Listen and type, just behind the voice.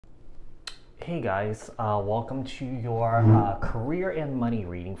Hey guys, welcome to your career and money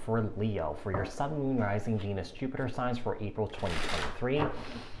reading for Leo for your Sun, Moon, Rising, Venus, Jupiter signs for April 2023.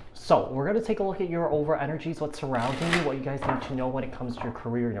 So we're going to take a look at your overall energies, what's surrounding you, what you guys need to know when it comes to your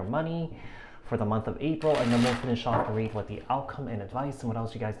career and your money for the month of April, and then we'll finish off the read with the outcome and advice and what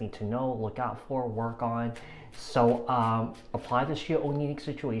else you guys need to know, look out for, work on. So apply this to your own unique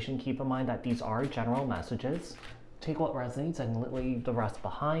situation. Keep in mind that these are general messages. Take what resonates and leave the rest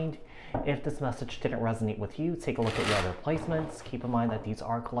behind. If this message didn't resonate with you, take a look at your other placements. Keep in mind that these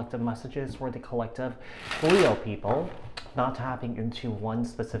are collective messages for the collective Leo people, not tapping into one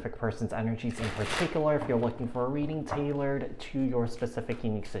specific person's energies in particular. If you're looking for a reading tailored to your specific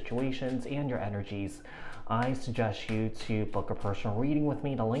unique situations and your energies, I suggest you to book a personal reading with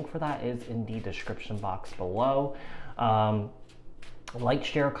me. The link for that is in the description box below. Like,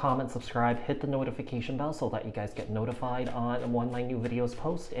 share, comment, subscribe, hit the notification bell so that you guys get notified on when my new videos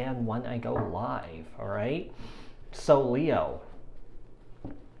post and when I go live, all right? So Leo,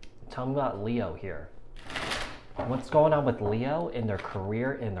 tell me about Leo here. What's going on with Leo in their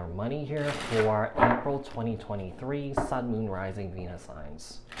career and their money here for April 2023, Sun, Moon, Rising, Venus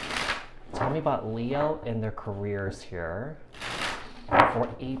signs? Tell me about Leo and their careers here for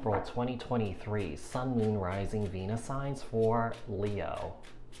April 2023, Sun, Moon, Rising, Venus signs for Leo.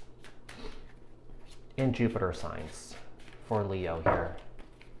 And Jupiter signs for Leo here.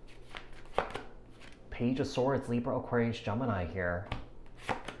 Page of Swords, Libra, Aquarius, Gemini here.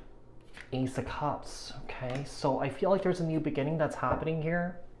 Ace of Cups, okay? So I feel like there's a new beginning that's happening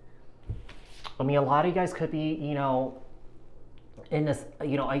here. I mean, a lot of you guys could be, you know, in this,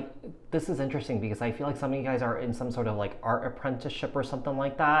 you know, this is interesting because I feel like some of you guys are in some sort of like art apprenticeship or something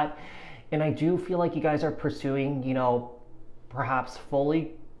like that. And I do feel like you guys are pursuing, you know, perhaps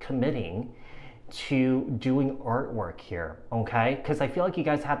fully committing to doing artwork here, okay? Because I feel like you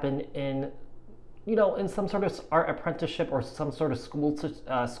guys have been in, you know, in some sort of art apprenticeship or some sort of school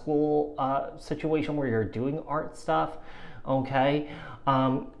situation where you're doing art stuff, okay?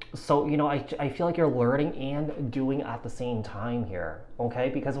 So, you know, I feel like you're learning and doing at the same time here, okay?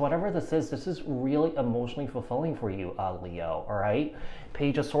 Because whatever this is really emotionally fulfilling for you, Leo, all right?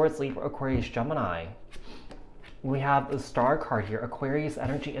 Page of Swords, Libra, Aquarius, Gemini. We have the Star card here, Aquarius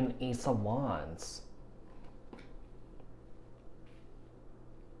energy and Ace of Wands.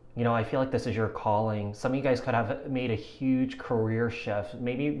 You know, I feel like this is your calling. Some of you guys could have made a huge career shift,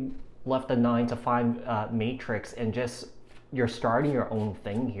 maybe left the 9-to-5 matrix and just you're starting your own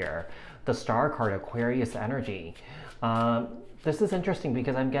thing here. The Star card, Aquarius energy. This is interesting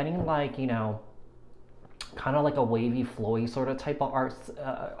because I'm getting like, you know, kind of like a wavy, flowy sort of type of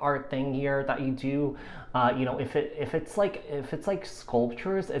art thing here that you do. You know, if it's like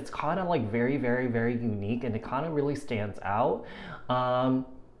sculptures, it's kind of like very, very, very unique and it kind of really stands out.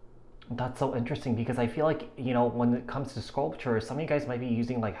 That's so interesting because I feel like, you know, when it comes to sculptures, some of you guys might be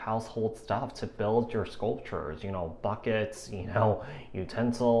using like household stuff to build your sculptures, you know, buckets, you know,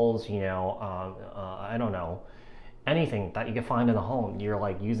 utensils, you know, I don't know, anything that you can find in the home, you're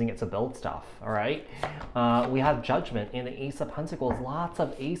like using it to build stuff, all right? We have Judgment and the Ace of Pentacles, lots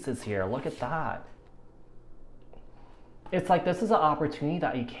of aces here, look at that. It's like this is an opportunity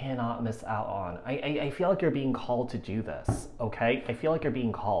that you cannot miss out on. I feel like you're being called to do this, okay? I feel like you're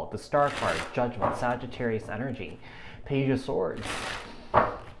being called. The Star card, Judgment, Sagittarius energy, Page of Swords.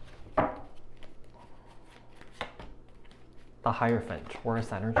 The Hierophant,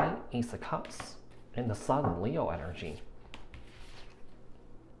 Taurus energy, Ace of Cups, and the Sun, Leo energy.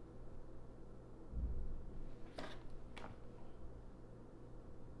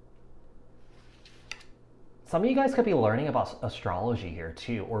 Some of you guys could be learning about astrology here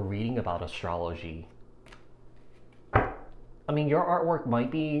too, or reading about astrology. I mean, your artwork might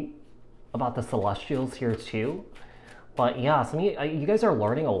be about the celestials here too, but yeah, some of you guys are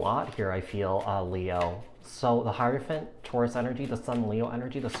learning a lot here, I feel, Leo. So the Hierophant, Taurus energy, the Sun, Leo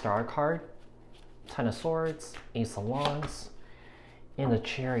energy, the Star card, Ten of Swords, Ace of Wands, and the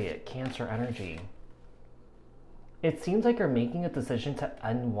Chariot, Cancer energy. It seems like you're making a decision to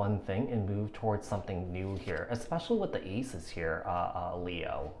end one thing and move towards something new here, especially with the aces here,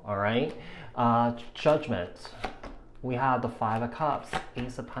 Leo, all right? Judgment. We have the Five of Cups,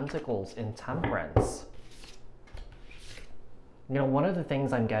 Ace of Pentacles, and Temperance. You know, one of the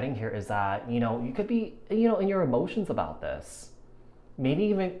things I'm getting here is that, you know, you could be, you know, in your emotions about this. Maybe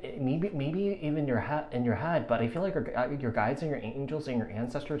even in your head, but I feel like your guides and your angels and your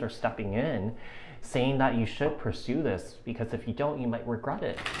ancestors are stepping in, saying that you should pursue this because if you don't, you might regret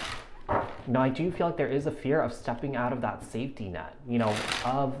it. You know, I do feel like there is a fear of stepping out of that safety net, you know,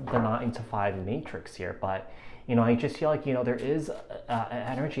 of the 9-to-5 matrix here, but You know, I just feel like, you know, there is an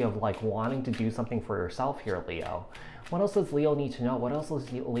energy of like wanting to do something for yourself here, Leo. What else does Leo need to know? What else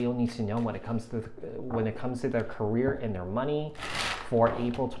does Leo need to know when it comes to their career and their money for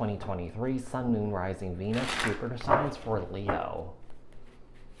April 2023? Sun, Moon, Rising, Venus, Jupiter signs for Leo.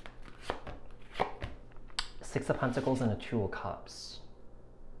 Six of Pentacles and a Two of Cups.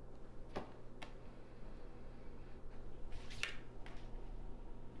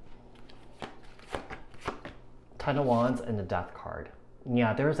 Ten of Wands and the Death card.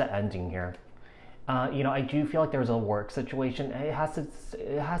 Yeah, there's an ending here. You know, I do feel like there's a work situation. It has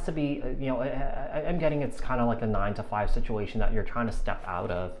to be, you know, I'm getting it's kind of like a 9 to 5 situation that you're trying to step out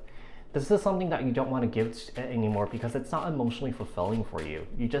of. This is something that you don't want to give anymore because it's not emotionally fulfilling for you.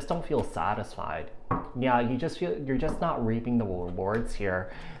 You just don't feel satisfied. Yeah, you just feel you're just not reaping the rewards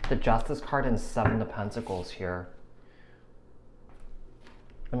here. The Justice card and Seven of Pentacles here.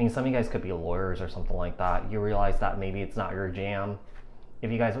 I mean, some of you guys could be lawyers or something like that. You realize that maybe it's not your jam.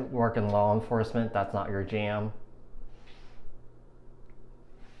 If you guys work in law enforcement, that's not your jam.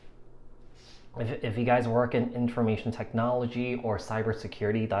 If you guys work in information technology or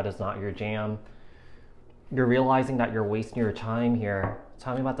cybersecurity, that is not your jam. You're realizing that you're wasting your time here.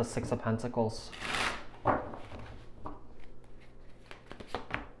 Tell me about the Six of Pentacles.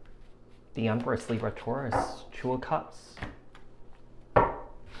 The Empress, Libra, Taurus, Two of Cups.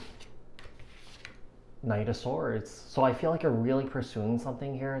 Knight of Swords. So I feel like you're really pursuing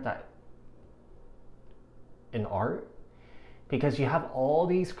something here that in art, because you have all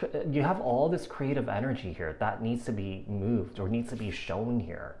this creative energy here that needs to be moved or needs to be shown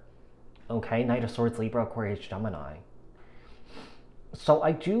here. Okay, Knight of Swords, Libra, Aquarius, Gemini. So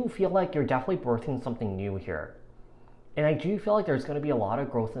I do feel like you're definitely birthing something new here. And I do feel like there's going to be a lot of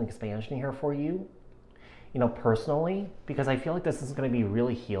growth and expansion here for you, you know, personally, because I feel like this is going to be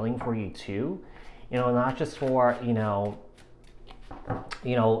really healing for you too. You know, not just for,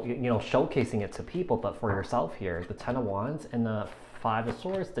 showcasing it to people, but for yourself here. The Ten of Wands and the Five of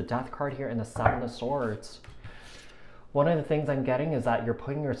Swords, the Death card here, and the Seven of Swords. One of the things I'm getting is that you're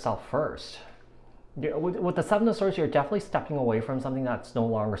putting yourself first. With the Seven of Swords, you're definitely stepping away from something that's no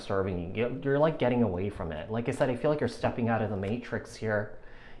longer serving you. You're like getting away from it. Like I said, I feel like you're stepping out of the matrix here.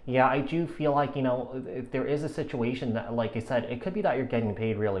 Yeah, I do feel like, you know, if there is a situation that, like I said, it could be that you're getting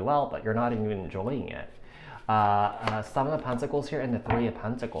paid really well, but you're not even enjoying it. Seven of Pentacles here and the Three of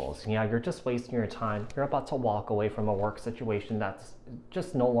Pentacles. Yeah, you're just wasting your time. You're about to walk away from a work situation that's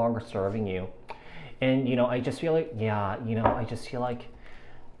just no longer serving you. And, you know, I just feel like, yeah, you know, I just feel like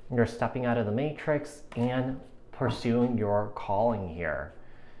you're stepping out of the matrix and pursuing your calling here.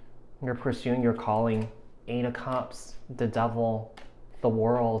 You're pursuing your calling. Eight of Cups, the Devil, the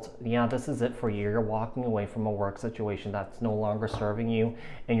World. Yeah, this is it for you. You're walking away from a work situation that's no longer serving you,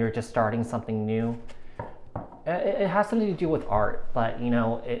 and you're just starting something new. It has something to do with art, but you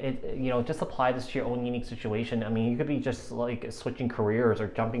know, just apply this to your own unique situation. I mean, you could be just like switching careers or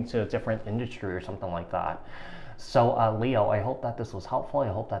jumping to a different industry or something like that. So Leo, I hope that this was helpful. I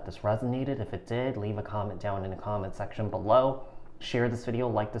hope that this resonated. If it did, leave a comment down in the comment section below. Share this video,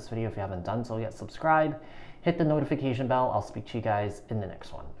 like this video if you haven't done so yet, subscribe, hit the notification bell. I'll speak to you guys in the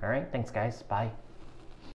next one. All right, thanks guys, bye.